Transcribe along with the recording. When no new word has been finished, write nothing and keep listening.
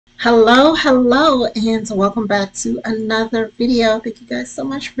Hello, and welcome back to another video. Thank you guys so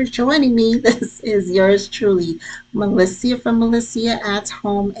much for joining me. This is yours truly, Melissa from Melissa at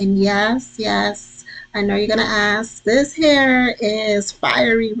Home. And yes, I know you're gonna ask. This hair is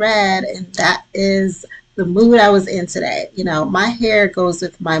fiery red, and that is the mood I was in today. You know, my hair goes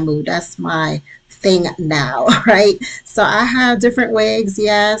with my mood. That's my thing now, right? So I have different wigs.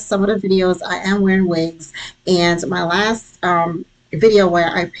 Yes, some of the videos I am wearing wigs, and my last video where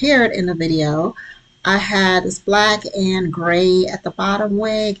I paired in the video, I had this black and gray at the bottom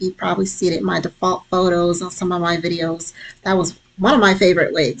wig. You probably see it in my default photos on some of my videos. That was one of my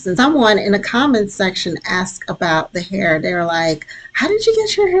favorite wigs. And someone in the comments section asked about the hair. They were like, how did you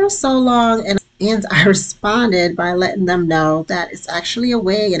get your hair so long? And I responded by letting them know that it's actually a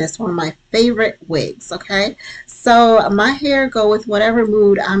wig and it's one of my favorite wigs, okay? So my hair go with whatever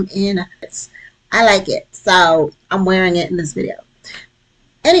mood I'm in. I like it, so I'm wearing it in this video.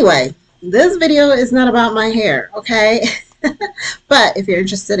 Anyway, this video is not about my hair, okay? But if you're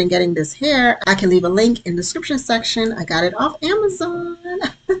interested in getting this hair, I can leave a link in the description section. I got it off Amazon.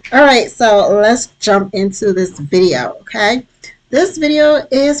 All right, so let's jump into this video, okay? This video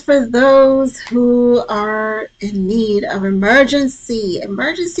is for those who are in need of emergency.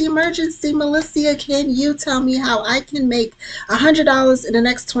 Emergency, Melissa, can you tell me how I can make $100 in the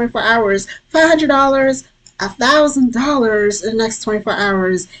next 24 hours, $500, $1,000 in the next 24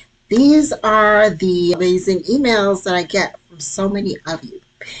 hours? These are the amazing emails that I get from so many of you.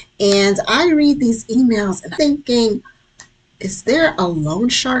 And I read these emails and I'm thinking, is there a loan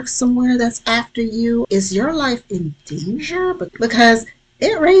shark somewhere that's after you? Is your life in danger? Because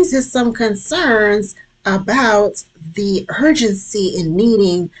it raises some concerns about the urgency in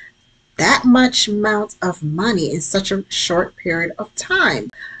needing that much amount of money in such a short period of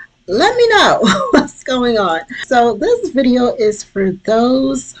time. Let me know what's going on. So this video is for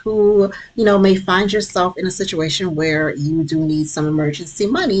those who, may find yourself in a situation where you do need some emergency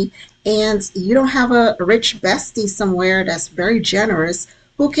money and you don't have a rich bestie somewhere that's very generous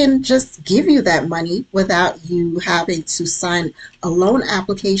who can just give you that money without you having to sign a loan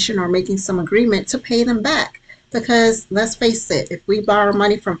application or making some agreement to pay them back. Because let's face it, if we borrow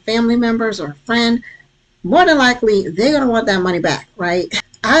money from family members or a friend, more than likely they're going to want that money back, right?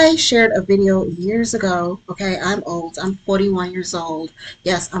 I shared a video years ago. Okay, I'm old. I'm 41 years old.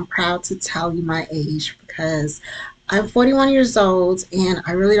 Yes, I'm proud to tell you my age because I'm 41 years old and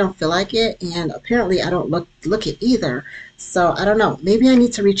I really don't feel like it. And apparently I don't look it either. So I don't know. Maybe I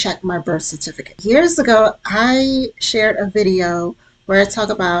need to recheck my birth certificate. Years ago, I shared a video where I talk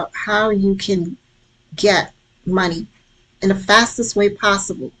about how you can get money in the fastest way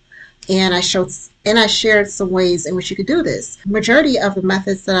possible. And I shared some ways in which you could do this. Majority of the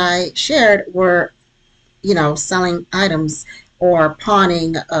methods that I shared were, selling items or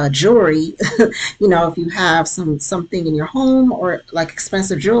pawning jewelry. If you have something in your home or like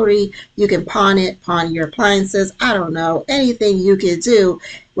expensive jewelry, you can pawn it, pawn your appliances. I don't know, anything you could do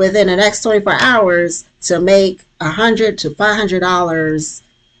within the next 24 hours to make $100 to $500.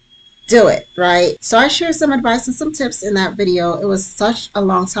 Do it, right? So I shared some advice and some tips in that video. It was such a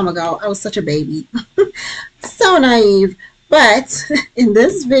long time ago. I was such a baby. So naive. But in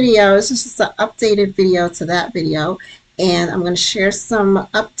this video, it's just an updated video to that video. And I'm going to share some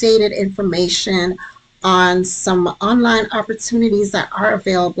updated information on some online opportunities that are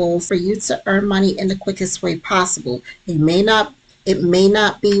available for you to earn money in the quickest way possible. It may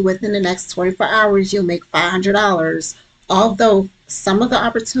not be within the next 24 hours you'll make $500. Although some of the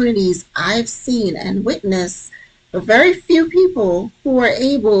opportunities I've seen and witnessed, very few people who are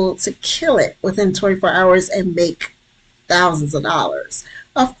able to kill it within 24 hours and make thousands of dollars.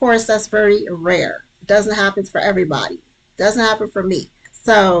 Of course, that's very rare. It doesn't happen for everybody. It doesn't happen for me.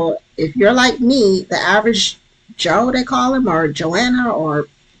 So if you're like me, the average Joe, they call him, or Joanna, or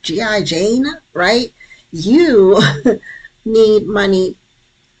G.I. Jane, right? You need money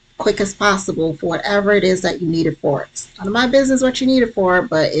quick as possible for whatever it is that you need it for. It's none of my business what you need it for,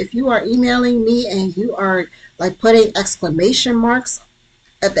 but if you are emailing me and you are like putting exclamation marks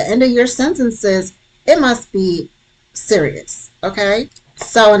at the end of your sentences, it must be serious, okay?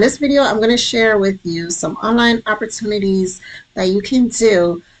 So in this video, I'm going to share with you some online opportunities that you can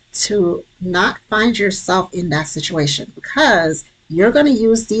do to not find yourself in that situation, because you're going to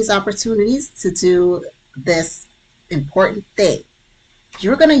use these opportunities to do this important thing.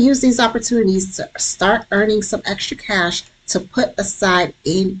 You're going to use these opportunities to start earning some extra cash to put aside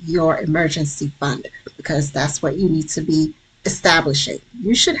in your emergency fund, because that's what you need to be establishing.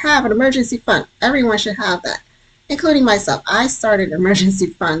 You should have an emergency fund. Everyone should have that, including myself. I started an emergency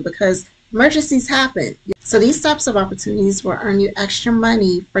fund because emergencies happen. So these types of opportunities will earn you extra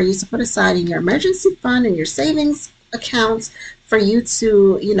money for you to put aside in your emergency fund and your savings accounts for you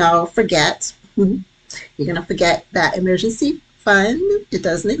to, forget. You're going to forget that emergency fund. It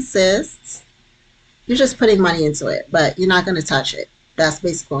doesn't exist. You're just putting money into it, but you're not going to touch it. That's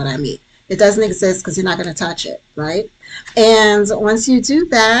basically what I mean. It doesn't exist because you're not going to touch it, right? And once you do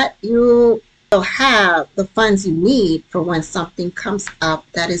that, you will have the funds you need for when something comes up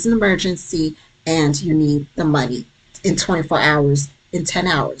that is an emergency and you need the money in 24 hours, in 10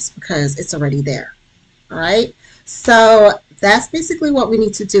 hours, because it's already there. All right? So that's basically what we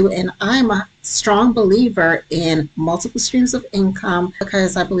need to do. And I'm a strong believer in multiple streams of income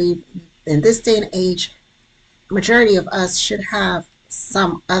because I believe in this day and age, majority of us should have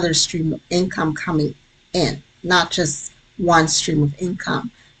some other stream of income coming in, not just one stream of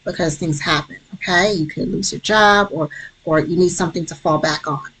income, because things happen. Okay, you could lose your job, or you need something to fall back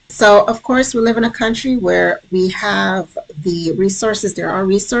on. So of course, we live in a country where we have the resources. There are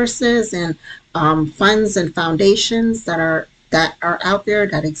resources and funds and foundations that are out there,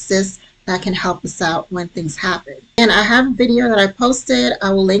 that exist, that can help us out when things happen. And I have a video that I posted.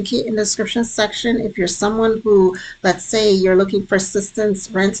 I will link it in the description section. If you're someone who, let's say you're looking for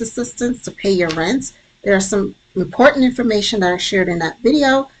assistance, rent assistance to pay your rent, there are some important information that I shared in that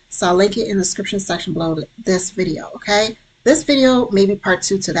video. So I'll link it in the description section below this video, okay? This video may be part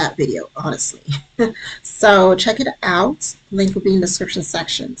 2 to that video, honestly. So check it out. Link will be in the description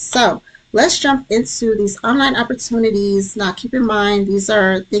section. So let's jump into these online opportunities. Now, keep in mind, these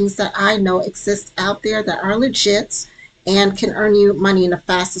are things that I know exist out there that are legit and can earn you money in the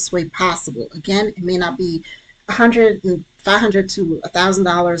fastest way possible. Again, it may not be $100 and $500 to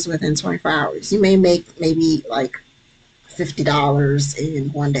 $1,000 within 24 hours. You may make maybe like $50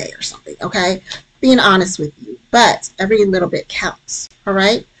 in one day or something, okay? Being honest with you, but every little bit counts, all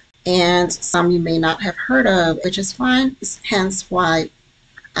right? And some you may not have heard of, which is fine. Hence why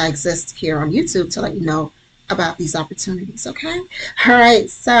I exist here on YouTube, to let you know about these opportunities, okay? All right,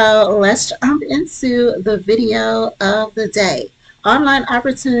 so let's jump into the video of the day. Online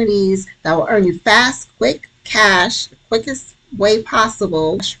opportunities that will earn you fast, quick cash, the quickest way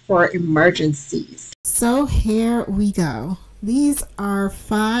possible for emergencies. So here we go. These are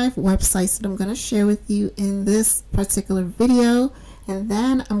 5 websites that I'm going to share with you in this particular video, and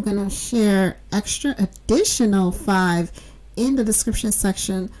then I'm going to share extra additional 5 in the description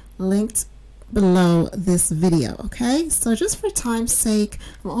section linked below this video. Okay, so just for time's sake,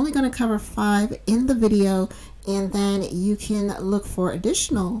 I'm only going to cover 5 in the video, and then you can look for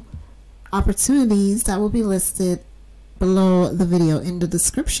additional opportunities that will be listed below the video in the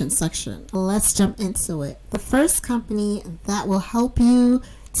description section. Let's jump into it. The first company that will help you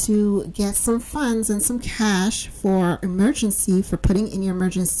to get some funds and some cash for emergency, for putting in your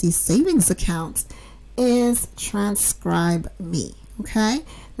emergency savings account, is TranscribeMe. Okay,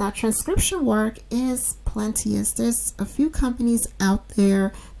 now transcription work is plenteous. There's a few companies out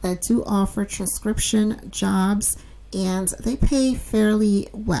there that do offer transcription jobs, and they pay fairly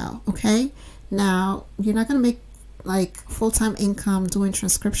well. Okay, now you're not going to make like full-time income doing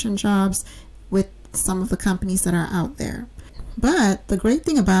transcription jobs with some of the companies that are out there, but the great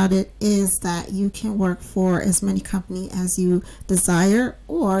thing about it is that you can work for as many companies as you desire,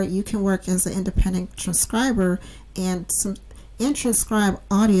 or you can work as an independent transcriber and transcribe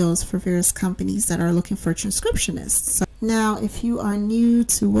audios for various companies that are looking for transcriptionists. So now, if you are new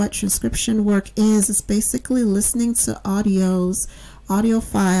to what transcription work is, it's basically listening to audio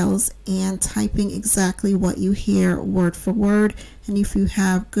files and typing exactly what you hear word for word. And if you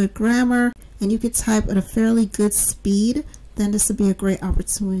have good grammar and you could type at a fairly good speed, then this would be a great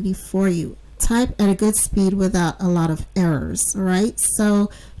opportunity for you. Type at a good speed without a lot of errors. All right, so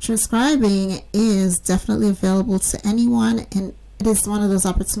transcribing is definitely available to anyone, and it is one of those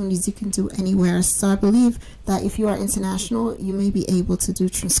opportunities you can do anywhere. So I believe that if you are international, you may be able to do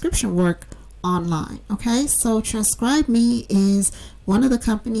transcription work online. Okay, so TranscribeMe is one of the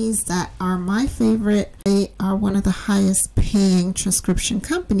companies that are my favorite. They are one of the highest paying transcription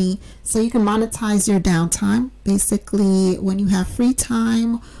company, so you can monetize your downtime. Basically, when you have free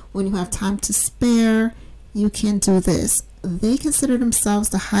time, when you have time to spare, you can do this. They consider themselves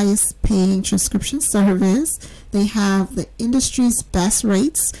the highest paying transcription service. They have the industry's best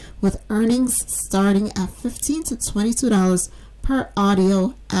rates, with earnings starting at $15 to $22 per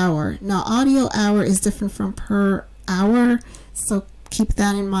audio hour. Now, audio hour is different from per hour, so keep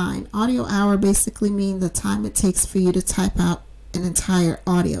that in mind. Audio hour basically means the time it takes for you to type out an entire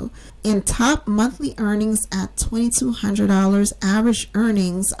audio. In top monthly earnings at $2,200, average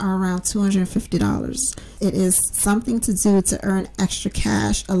earnings are around $250. It is something to do to earn extra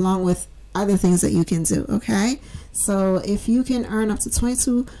cash along with other things that you can do. Okay, so if you can earn up to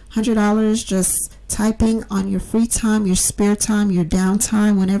 $2,200 just typing on your free time, your spare time, your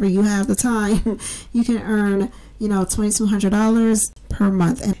downtime, whenever you have the time, you can earn, you know, $2,200 per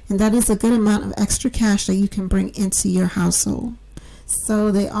month, and that is a good amount of extra cash that you can bring into your household.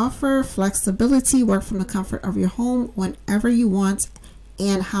 So they offer flexibility, work from the comfort of your home whenever you want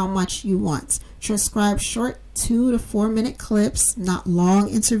and how much you want. Transcribe short 2 to 4 minute clips, not long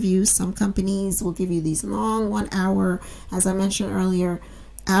interviews. Some companies will give you these long 1 hour, as I mentioned earlier,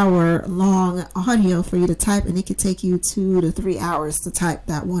 hour long audio for you to type, and it could take you 2 to 3 hours to type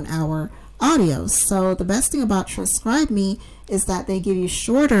that 1 hour audio. So the best thing about TranscribeMe is that they give you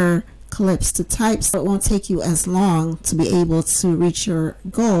shorter clips to type, so it won't take you as long to be able to reach your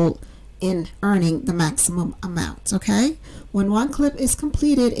goal in earning the maximum amount. Okay, when one clip is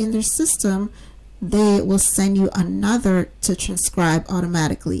completed in their system, they will send you another to transcribe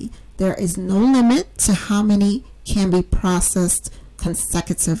automatically. There is no limit to how many can be processed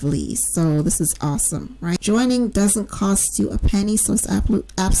consecutively. So this is awesome, right? Joining doesn't cost you a penny, so it's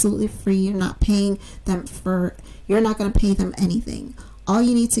absolutely free. You're not paying them you're not going to pay them anything. All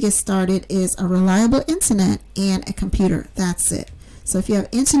you need to get started is a reliable internet and a computer. That's it. So if you have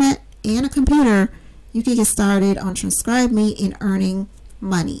internet and a computer, you can get started on TranscribeMe in earning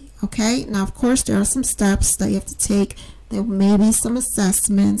money. Okay, now of course there are some steps that you have to take. There may be some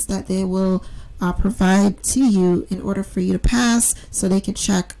assessments that they will provide to you in order for you to pass, so they can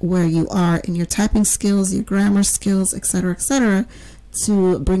check where you are in your typing skills, your grammar skills, etc.,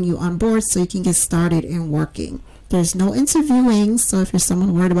 to bring you on board so you can get started in working. There's no interviewing, so if you're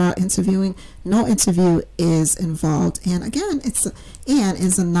someone worried about interviewing, no interview is involved. And again, it's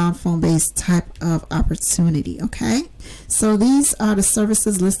a non-phone based type of opportunity. Okay, so these are the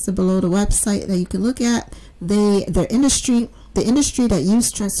services listed below the website that you can look at. The industry that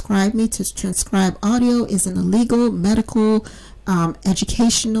use TranscribeMe to transcribe audio is in the legal, medical,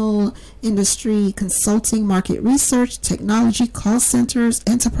 educational industry, consulting, market research, technology, call centers,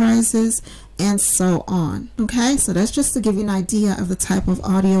 enterprises, and so on. Okay, so that's just to give you an idea of the type of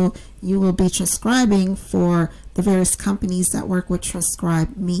audio you will be transcribing for the various companies that work with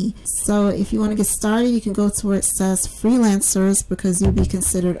TranscribeMe. So if you want to get started, you can go to where it says freelancers, because you'll be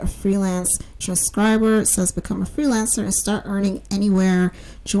considered a freelance transcriber. It says become a freelancer and start earning anywhere.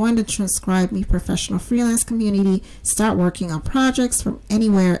 Join the TranscribeMe professional freelance community. Start working on projects from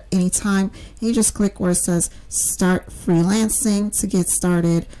anywhere, anytime. And you just click where it says start freelancing to get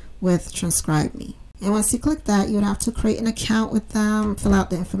started with TranscribeMe. And once you click that, you would have to create an account with them, fill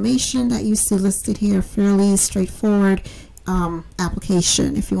out the information that you see listed here. Fairly straightforward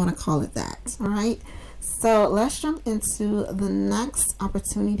application, if you want to call it that. All right, so let's jump into the next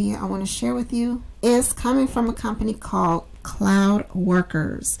opportunity I want to share with you. Is coming from a company called Cloud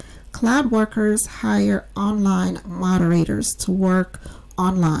Workers. Cloud Workers hire online moderators to work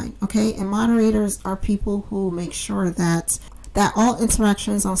online. Okay, and moderators are people who make sure that all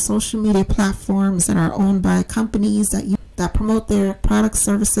interactions on social media platforms that are owned by companies that promote their products,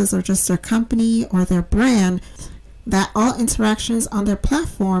 services, or just their company or their brand, that all interactions on their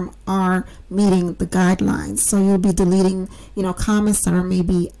platform are meeting the guidelines. So you'll be deleting, comments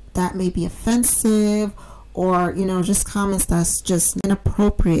that may be offensive, or just comments that's just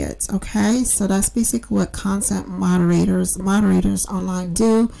inappropriate. Okay, so that's basically what content moderators online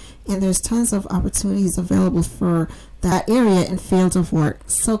do, and there's tons of opportunities available for that area and field of work.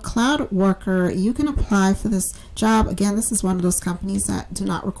 So Cloud Worker, you can apply for this job. Again, this is one of those companies that do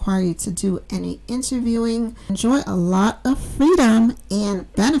not require you to do any interviewing. Enjoy a lot of freedom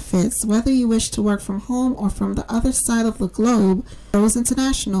and benefits, whether you wish to work from home or from the other side of the globe. Those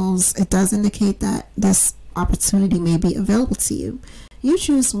internationals, it does indicate that this opportunity may be available to you. You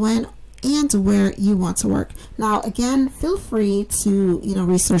choose when and where you want to work. Now again, feel free to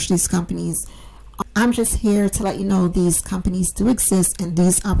research these companies. I'm just here to let you know these companies do exist and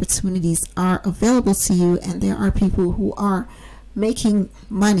these opportunities are available to you, and there are people who are making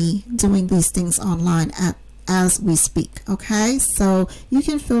money doing these things online as we speak. Okay, so you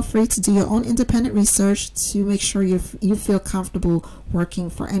can feel free to do your own independent research to make sure you feel comfortable working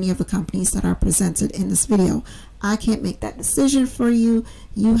for any of the companies that are presented in this video. I can't make that decision for you.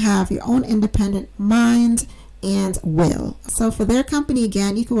 You have your own independent mind and will. So for their company,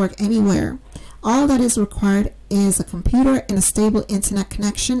 again, you can work anywhere. All that is required is a computer and a stable internet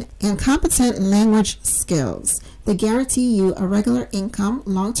connection and competent language skills. They guarantee you a regular income,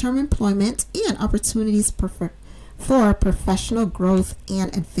 long-term employment, and opportunities for professional growth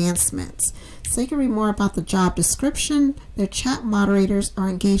and advancement. So you can read more about the job description. Their chat moderators are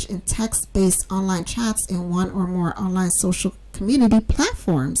engaged in text-based online chats in one or more online social community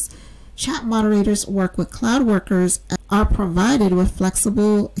platforms. Chat moderators work with cloud workers and are provided with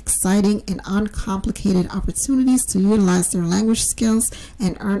flexible, exciting, and uncomplicated opportunities to utilize their language skills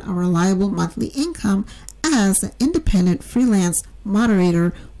and earn a reliable monthly income as an independent freelance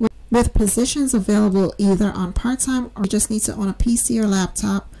moderator with positions available either on part-time or just need to own a PC or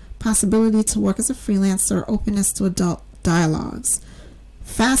laptop, possibility to work as a freelancer, openness to adult dialogues.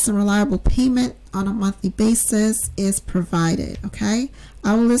 Fast and reliable payment on a monthly basis is provided. Okay,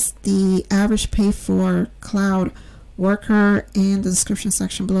 I will list the average pay for cloud worker in the description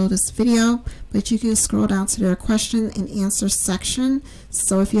section below this video, but you can scroll down to their question and answer section.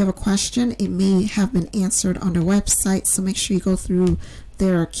 So if you have a question, it may have been answered on their website, so make sure you go through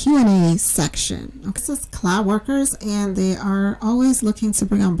their Q&A section. Okay, this is cloud workers, and they are always looking to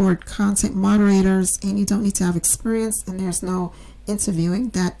bring on board content moderators, and you don't need to have experience, and there's no interviewing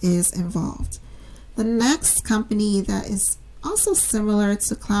that is involved. The next company that is also similar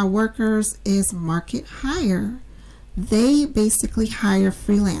to cloud workers is Market Hire. They basically hire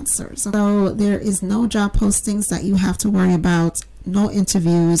freelancers, so there is no job postings that you have to worry about, no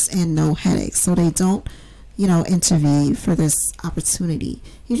interviews, and no headaches. So they don't interview for this opportunity.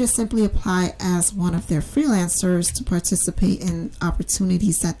 You just simply apply as one of their freelancers to participate in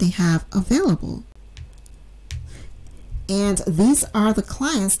opportunities that they have available. And these are the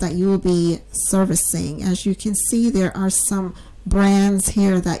clients that you will be servicing. As you can see, there are some brands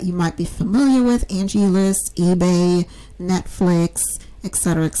here that you might be familiar with: Angie List, eBay, Netflix,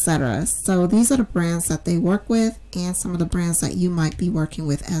 etc., etc. So these are the brands that they work with and some of the brands that you might be working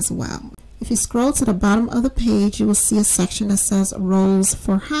with as well. If you scroll to the bottom of the page, you will see a section that says roles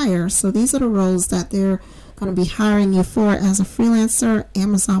for hire. So these are the roles that they're going to be hiring you for as a freelancer: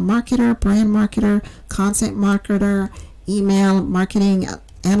 Amazon marketer, brand marketer, content marketer, email marketing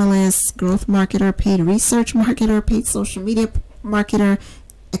analyst, growth marketer, paid research marketer, paid social media marketer,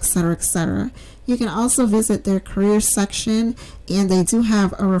 etc., etc. You can also visit their career section, and they do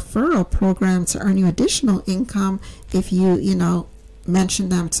have a referral program to earn you additional income if you mention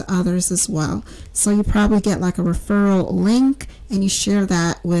them to others as well. So you probably get like a referral link and you share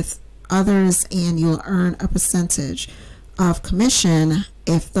that with others, and you'll earn a percentage of commission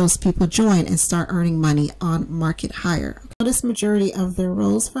if those people join and start earning money on Market Hire. Notice majority of their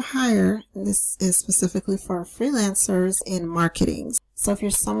roles for hire, and this is specifically for freelancers in marketing. So if you're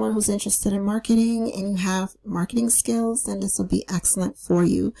someone who's interested in marketing and you have marketing skills, then this will be excellent for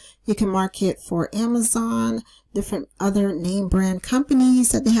you. You can market for Amazon, different other name brand companies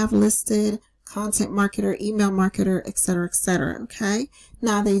that they have listed, content marketer, email marketer, etc., etc. Okay,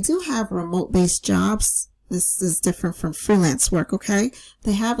 now they do have remote based jobs. This is different from freelance work. Okay,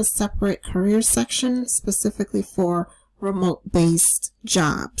 they have a separate career section specifically for remote based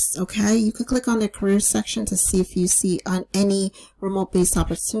jobs. Okay, you can click on the career section to see if you see on any remote based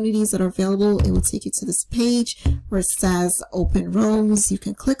opportunities that are available. It will take you to this page where it says open roles. You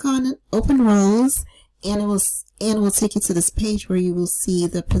can click on open roles, and it will take you to this page where you will see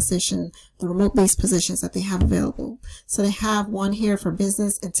the remote based positions that they have available. So they have one here for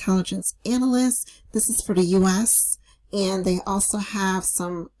business intelligence analyst. This is for the US. And they also have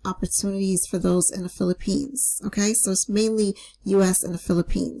some opportunities for those in the Philippines. Okay, so it's mainly US and the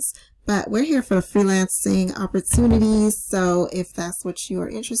Philippines. But we're here for the freelancing opportunities. So if that's what you are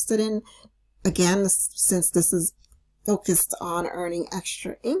interested in, again, since this is focused on earning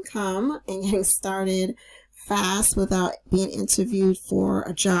extra income and getting started fast without being interviewed for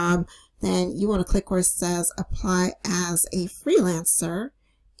a job, then you want to click where it says apply as a freelancer.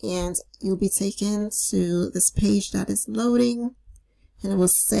 And you'll be taken to this page that is loading, and it will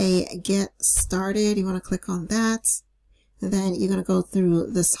say get started. You want to click on that, and then you're going to go through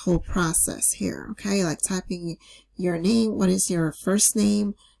this whole process here. Okay, like typing your name, what is your first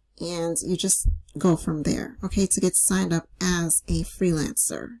name, and you just go from there. Okay, to get signed up as a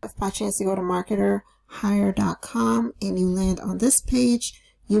freelancer. If by chance you go to marketerhire.com and you land on this page,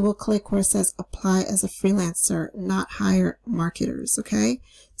 you will click where it says apply as a freelancer, not hire marketers. Okay,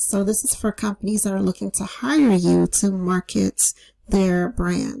 so this is for companies that are looking to hire you to market their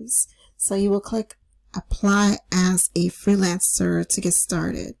brands. So you will click apply as a freelancer to get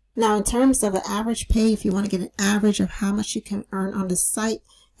started. Now, in terms of the average pay, if you want to get an average of how much you can earn on the site,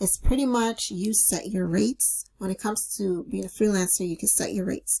 it's pretty much you set your rates. When it comes to being a freelancer, you can set your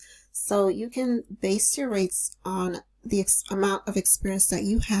rates. So you can base your rates on the amount of experience that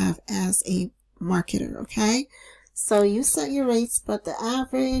you have as a marketer. Okay, so you set your rates, but the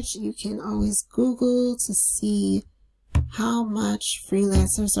average, you can always Google to see how much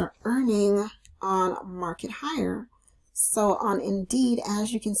freelancers are earning on Market Hire. So on Indeed,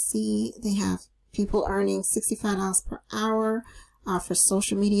 as you can see, they have people earning $65 per hour. for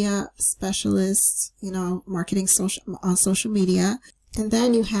social media specialists, marketing on social media. And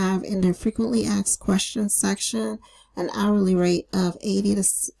then you have in the frequently asked questions section an hourly rate of $80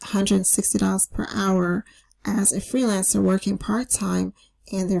 to $160 per hour as a freelancer working part-time,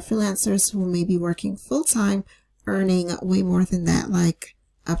 and there are freelancers who may be working full-time earning way more than that, like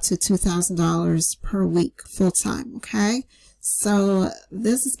up to $2,000 per week full-time. Okay, so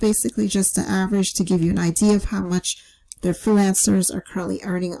this is basically just the average to give you an idea of how much the freelancers are currently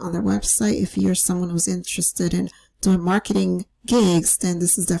earning on their website. If you're someone who's interested in doing marketing gigs, then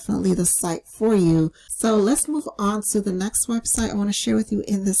this is definitely the site for you. So let's move on to the next website I want to share with you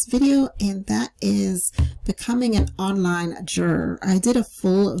in this video, and that is becoming an online juror. I did a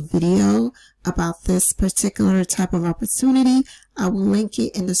full video about this particular type of opportunity. I will link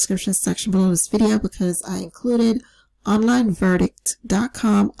it in the description section below this video because I included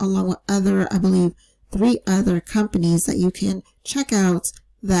onlineverdict.com along with I believe 3 other companies that you can check out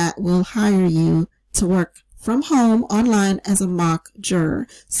that will hire you to work from home online as a mock juror.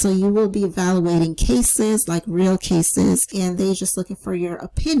 So you will be evaluating cases, like real cases, and they just looking for your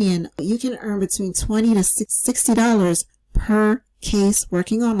opinion. You can earn between $20 to $60 per case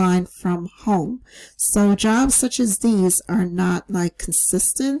working online from home. So jobs such as these are not like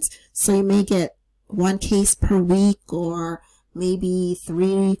consistent. So you may get 1 case per week or maybe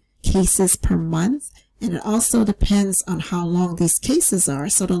 3 cases per month. And it also depends on how long these cases are.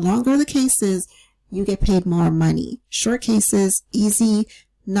 So the longer the cases, you get paid more money. Short cases, easy,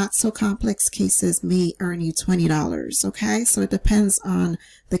 not so complex cases may earn you $20. Okay, so it depends on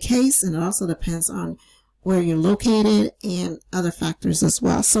the case, and it also depends on where you're located and other factors as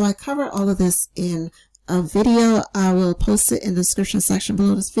well. So I cover all of this in a video. I will post it in the description section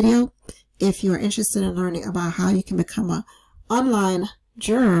below this video if you are interested in learning about how you can become an online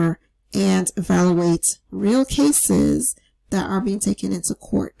juror and evaluate real cases that are being taken into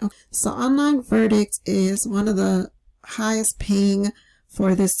court. So Online Verdict is one of the highest paying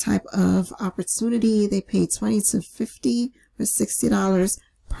for this type of opportunity. They pay $20 to $50 or $60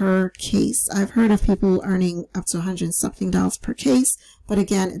 per case. I've heard of people earning up to $100 something per case, but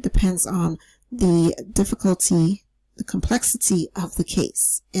again, it depends on the difficulty, the complexity of the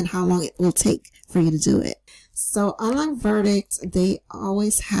case, and how long it will take for you to do it. So Online Verdict, they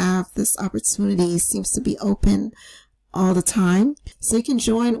always have this opportunity, seems to be open all the time. So you can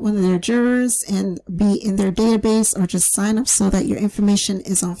join one of their jurors and be in their database, or just sign up so that your information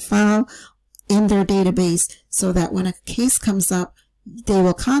is on file in their database, so that when a case comes up, they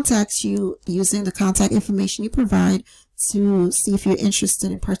will contact you using the contact information you provide to see if you're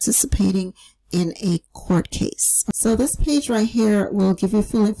interested in participating in a court case. So this page right here will give you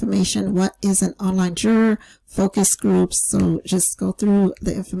full information. What is an online juror, focus groups? So just go through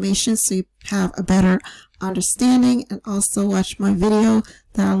the information so you have a better understanding, and also watch my video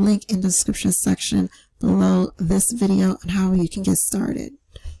that I'll link in the description section below this video on how you can get started.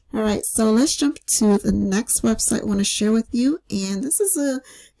 All right, so let's jump to the next website I want to share with you, and this is a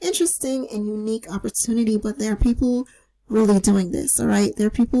interesting and unique opportunity, but there are people really doing this. All right, there are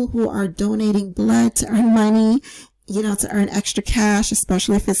people who are donating blood to earn money, to earn extra cash,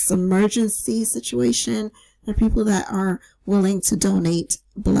 especially if it's an emergency situation. There are people that are willing to donate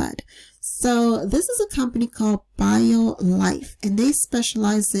blood. So this is a company called BioLife, and they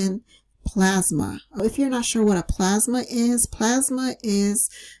specialize in plasma. If you're not sure what a plasma is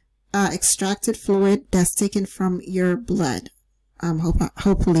extracted fluid that's taken from your blood.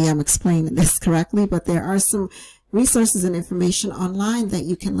 Hopefully I'm explaining this correctly, but there are some resources and information online that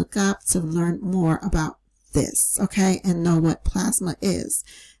you can look up to learn more about this, okay, and know what plasma is.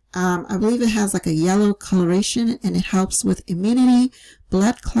 I believe it has like a yellow coloration, and it helps with immunity,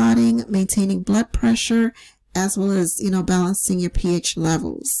 blood clotting, maintaining blood pressure, as well as, balancing your pH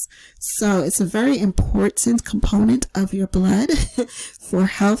levels. So it's a very important component of your blood for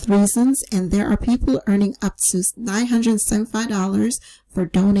health reasons, and there are people earning up to $975 for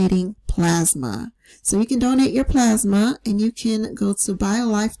donating plasma. So you can donate your plasma, and you can go to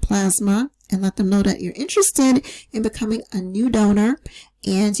BioLife Plasma and let them know that you're interested in becoming a new donor,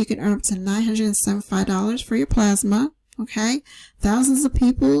 and you can earn up to $975 for your plasma. Okay, thousands of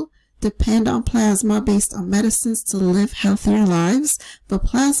people depend on plasma based on medicines to live healthier lives, but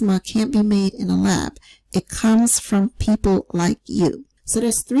plasma can't be made in a lab. It comes from people like you. So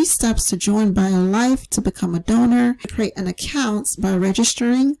there's 3 steps to join BioLife to become a donor. Create an account by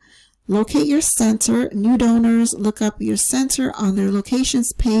registering. Locate your center. New donors, look up your center on their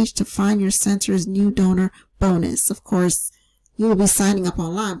locations page to find your center's new donor bonus. Of course, you will be signing up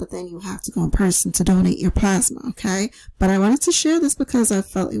online, but then you have to go in person to donate your plasma, okay? But I wanted to share this because I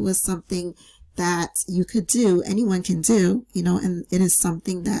felt it was something that you could do, anyone can do, you know, and it is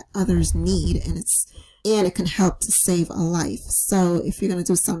something that others need, and it can help to save a life. So if you're going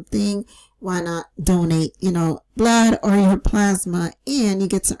to do something, why not donate, you know, blood or your plasma, and you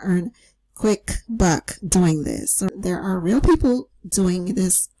get to earn quick buck doing this. So there are real people doing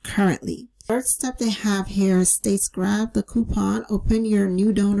this currently. Third step they have here states grab the coupon, open your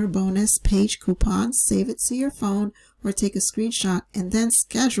new donor bonus page coupon, save it to your phone or take a screenshot, and then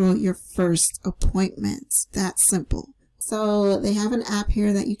schedule your first appointment. That's simple. So they have an app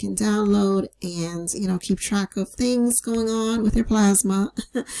here that you can download and, you know, keep track of things going on with your plasma.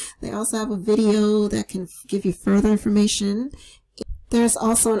 They also have a video that can give you further information. There's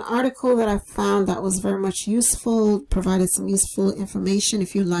also an article that I found that was very much useful, provided some useful information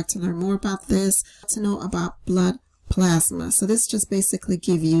if you'd like to learn more about this, to know about blood plasma. So this just basically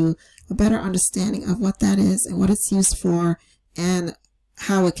gives you a better understanding of what that is and what it's used for and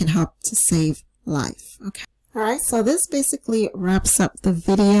how it can help to save life. Okay. All right, so this basically wraps up the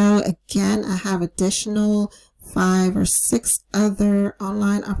video. Again, I have additional 5 or 6 other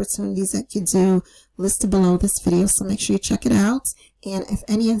online opportunities that you do listed below this video, so make sure you check it out. And if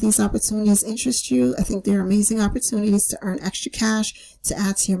any of these opportunities interest you, I think they're amazing opportunities to earn extra cash to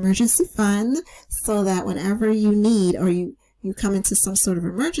add to your emergency fund, so that whenever you need or you come into some sort of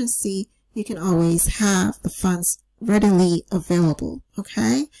emergency, you can always have the funds readily available.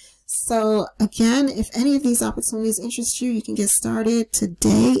 Okay, so again, if any of these opportunities interest you, you can get started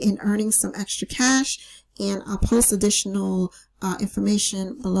today in earning some extra cash, and I'll post additional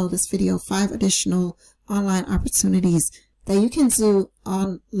information below this video, 5 additional online opportunities that you can do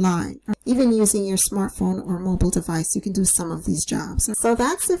online, or even using your smartphone or mobile device. You can do some of these jobs. So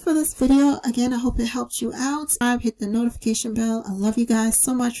that's it for this video. Again, I hope it helped you out. Hit the notification bell. I love you guys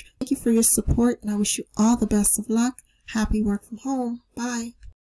so much. Thank you for your support, and I wish you all the best of luck. Happy work from home. Bye.